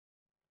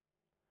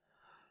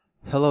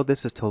Hello,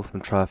 this is Tola from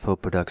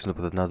Trifold Productions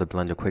with another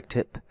Blender quick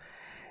tip.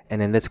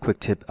 And in this quick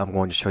tip, I'm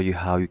going to show you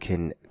how you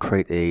can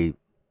create a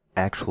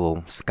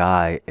actual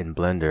sky in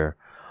Blender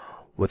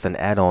with an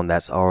add-on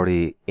that's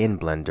already in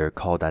Blender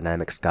called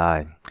Dynamic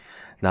Sky.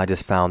 Now I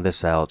just found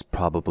this out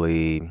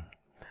probably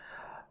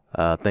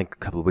I think a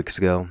couple of weeks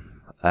ago.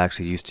 I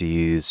actually used to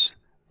use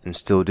and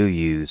still do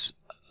use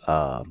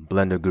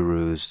Blender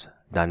Guru's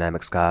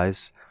Dynamic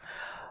Skies,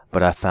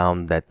 but I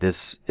found that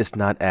this is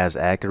not as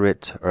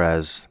accurate or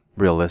as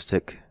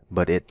realistic,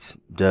 but it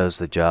does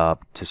the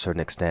job to a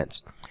certain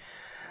extent.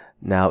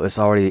 Now it's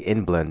already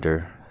in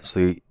Blender,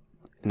 so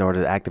in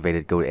order to activate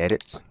it, go to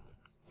Edit,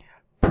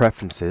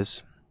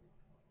 Preferences,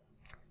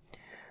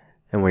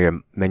 and when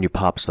your menu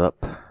pops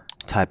up,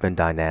 type in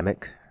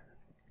Dynamic.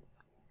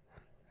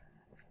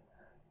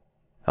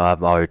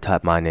 I've already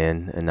typed mine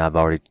in, and I've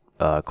already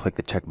clicked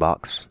the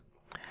checkbox.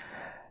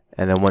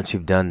 And then once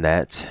you've done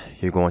that,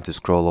 you're going to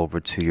scroll over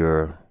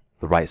to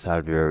the right side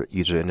of your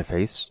user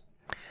interface,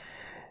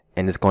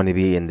 and it's going to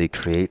be in the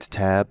Create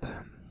tab.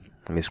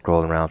 Let me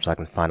scroll around so I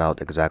can find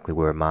out exactly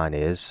where mine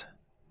is.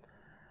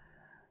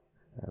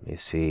 Let me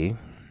see.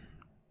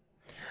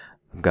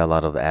 I've got a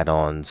lot of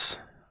add-ons,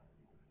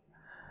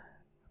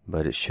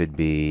 but it should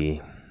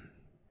be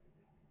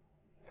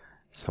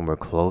somewhere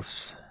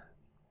close.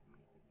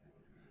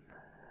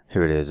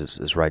 Here it is.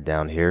 It's right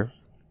down here.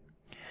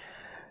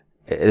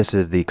 This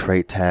is the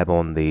Create tab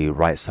on the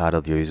right side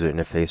of your user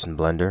interface in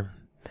Blender.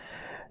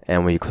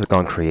 And when you click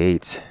on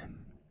Create,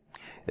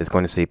 it's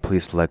going to say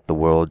please select the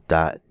world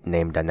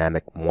name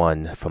dynamic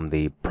 1 from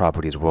the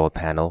properties world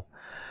panel.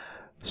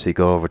 So you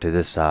go over to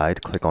this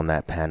side, click on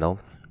that panel,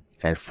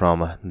 and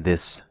from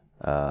this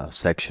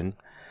section,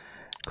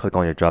 click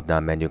on your drop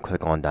down menu,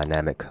 click on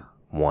dynamic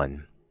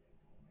 1,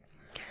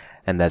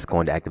 and that's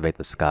going to activate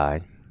the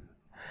sky.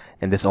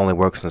 And this only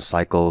works in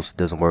cycles,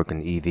 doesn't work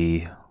in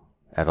EV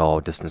at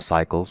all, just in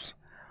cycles.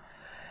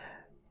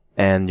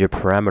 And your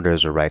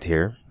parameters are right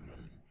here.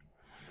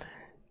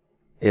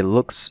 It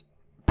looks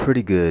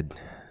pretty good,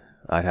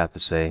 I'd have to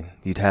say.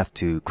 You'd have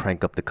to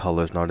crank up the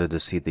colors in order to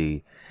see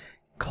the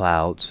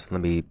clouds.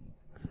 Let me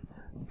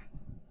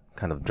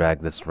kind of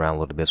drag this around a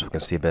little bit so we can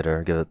see get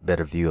a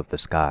better view of the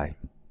sky.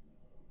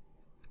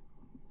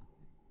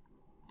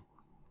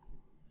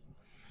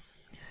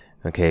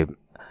 Okay,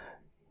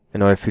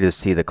 in order for you to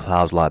see the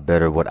clouds a lot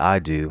better, what I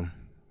do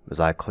is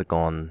I click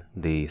on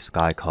the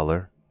sky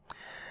color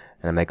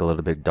and I make it a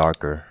little bit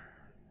darker.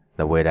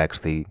 That way it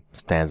actually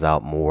stands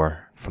out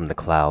more from the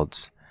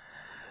clouds.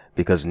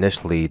 Because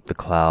initially the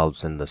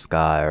clouds and the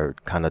sky are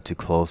kind of too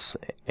close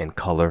in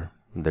color.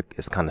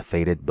 It's kind of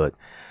faded, but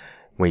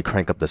when you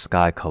crank up the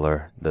sky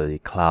color, the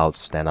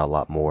clouds stand out a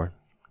lot more.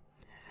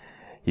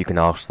 You can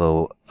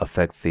also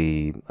affect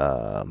the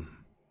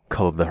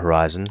color of the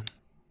horizon.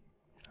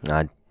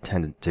 I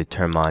tend to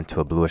turn mine to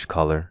a bluish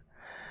color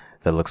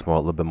that looks a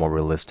little bit more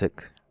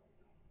realistic.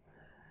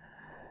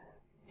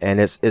 And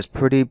it's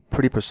pretty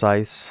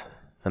precise.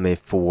 I mean,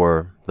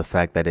 for the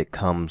fact that it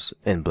comes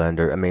in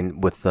Blender. I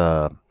mean, with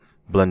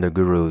Blender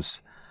Guru's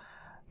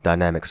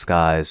Dynamic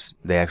Skies,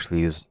 they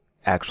actually use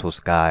actual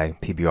sky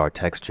PBR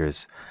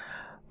textures,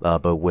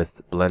 but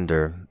with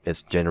Blender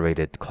it's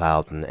generated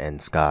clouds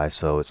and sky,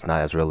 so it's not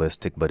as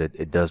realistic, but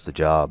it does the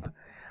job.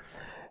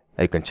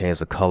 You can change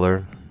the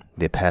color,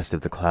 the opacity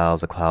of the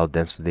clouds, the cloud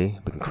density.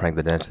 We can crank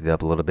the density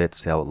up a little bit to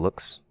see how it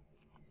looks.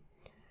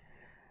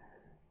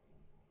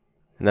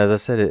 And as I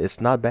said, it's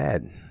not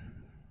bad.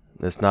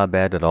 It's not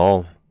bad at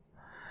all.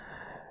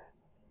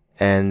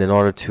 And in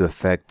order to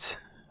affect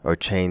or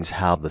change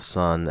how the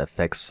sun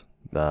affects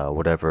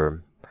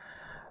whatever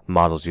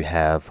models you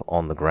have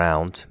on the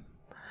ground,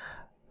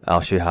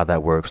 I'll show you how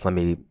that works. Let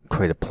me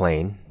create a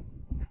plane.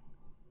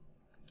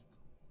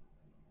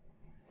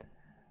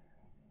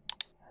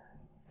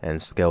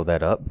 And scale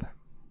that up.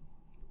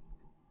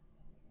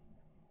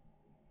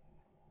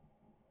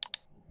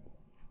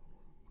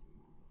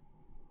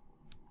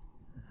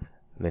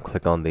 Then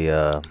click on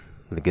the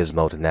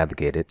gizmo to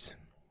navigate it.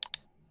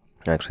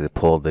 Actually,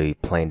 pull the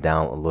plane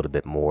down a little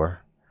bit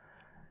more.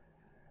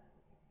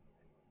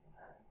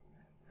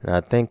 And I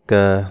think,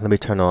 let me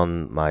turn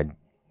on my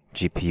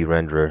GPU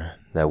renderer.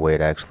 That way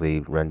it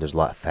actually renders a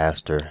lot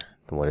faster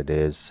than what it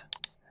is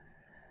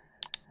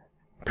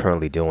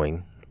currently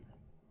doing.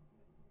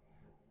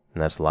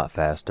 And that's a lot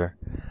faster.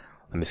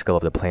 Let me scale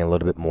up the plane a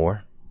little bit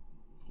more.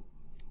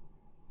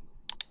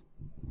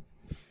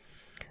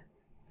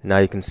 Now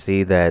you can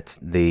see that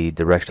the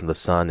direction of the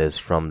sun is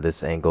from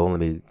this angle.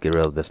 Let me get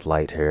rid of this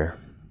light here.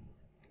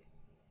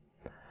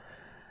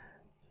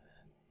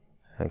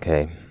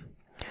 Okay.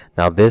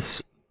 Now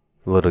this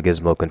little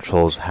gizmo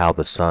controls how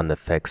the sun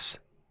affects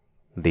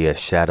the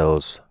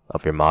shadows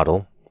of your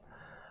model.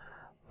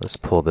 Let's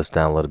pull this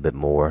down a little bit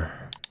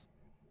more.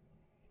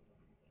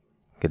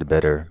 Get a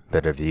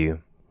better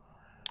view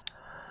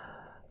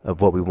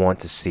of what we want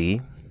to see.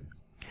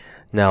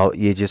 Now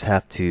you just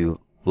have to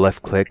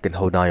left click and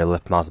hold down your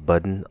left mouse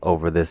button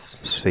over this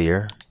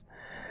sphere,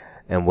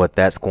 and what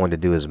that's going to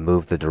do is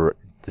move the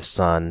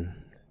sun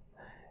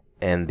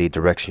in the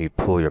direction you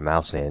pull your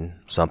mouse in.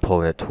 So I'm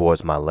pulling it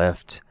towards my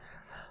left.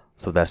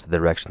 So that's the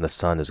direction the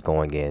sun is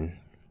going in.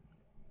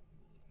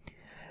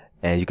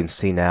 And you can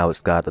see now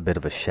it's got a bit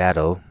of a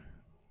shadow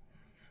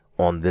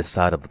on this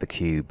side of the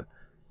cube.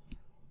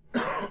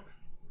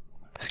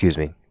 Excuse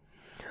me.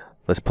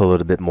 Let's pull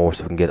it a bit more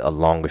so we can get a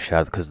longer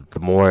shadow, because the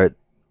more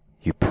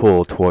you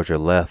pull towards your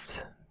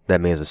left,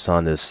 that means the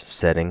sun is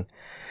setting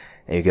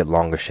and you get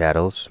longer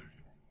shadows.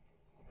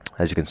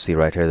 As you can see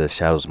right here, the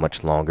shadow is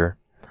much longer.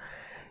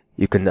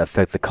 You can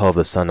affect the color of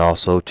the sun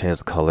also, change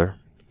the color.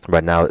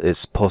 Right now it's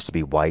supposed to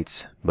be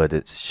white, but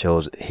it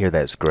shows here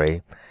that it's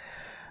gray.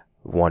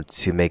 We want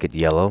to make it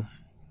yellow.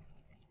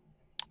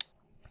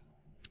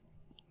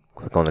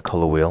 Click on the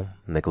color wheel,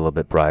 make it a little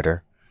bit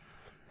brighter.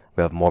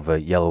 We have more of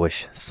a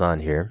yellowish sun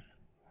here.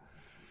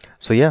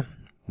 So yeah,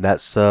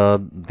 that's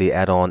the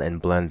add-on in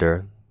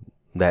Blender.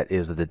 That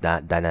is the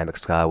dynamic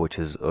sky, which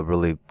is a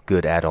really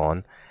good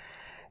add-on.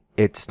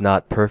 It's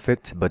not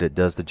perfect, but it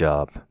does the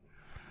job.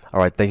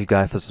 Alright, thank you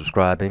guys for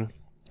subscribing,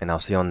 and I'll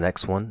see you on the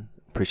next one.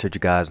 Appreciate you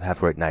guys and have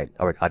a great night.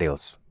 Alright,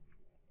 adios.